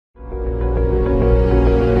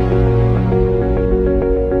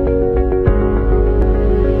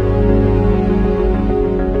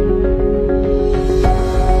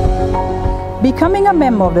Becoming a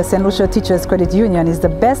member of the St. Lucia Teachers Credit Union is the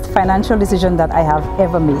best financial decision that I have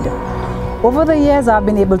ever made. Over the years, I've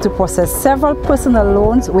been able to process several personal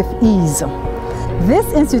loans with ease.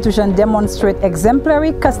 This institution demonstrates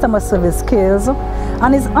exemplary customer service skills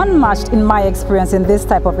and is unmatched in my experience in this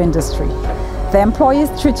type of industry. The employees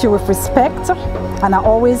treat you with respect and are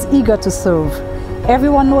always eager to serve.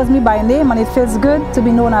 Everyone knows me by name, and it feels good to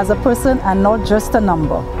be known as a person and not just a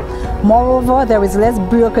number. Moreover, there is less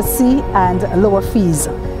bureaucracy and lower fees.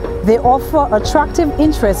 They offer attractive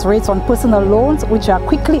interest rates on personal loans, which are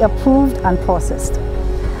quickly approved and processed.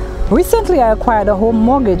 Recently, I acquired a home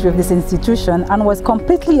mortgage with this institution and was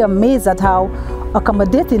completely amazed at how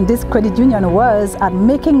accommodating this credit union was at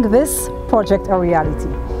making this project a reality.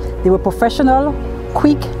 They were professional,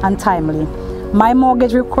 quick, and timely. My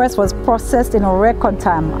mortgage request was processed in a record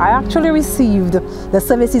time. I actually received the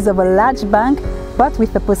services of a large bank, but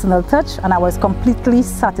with a personal touch, and I was completely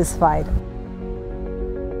satisfied.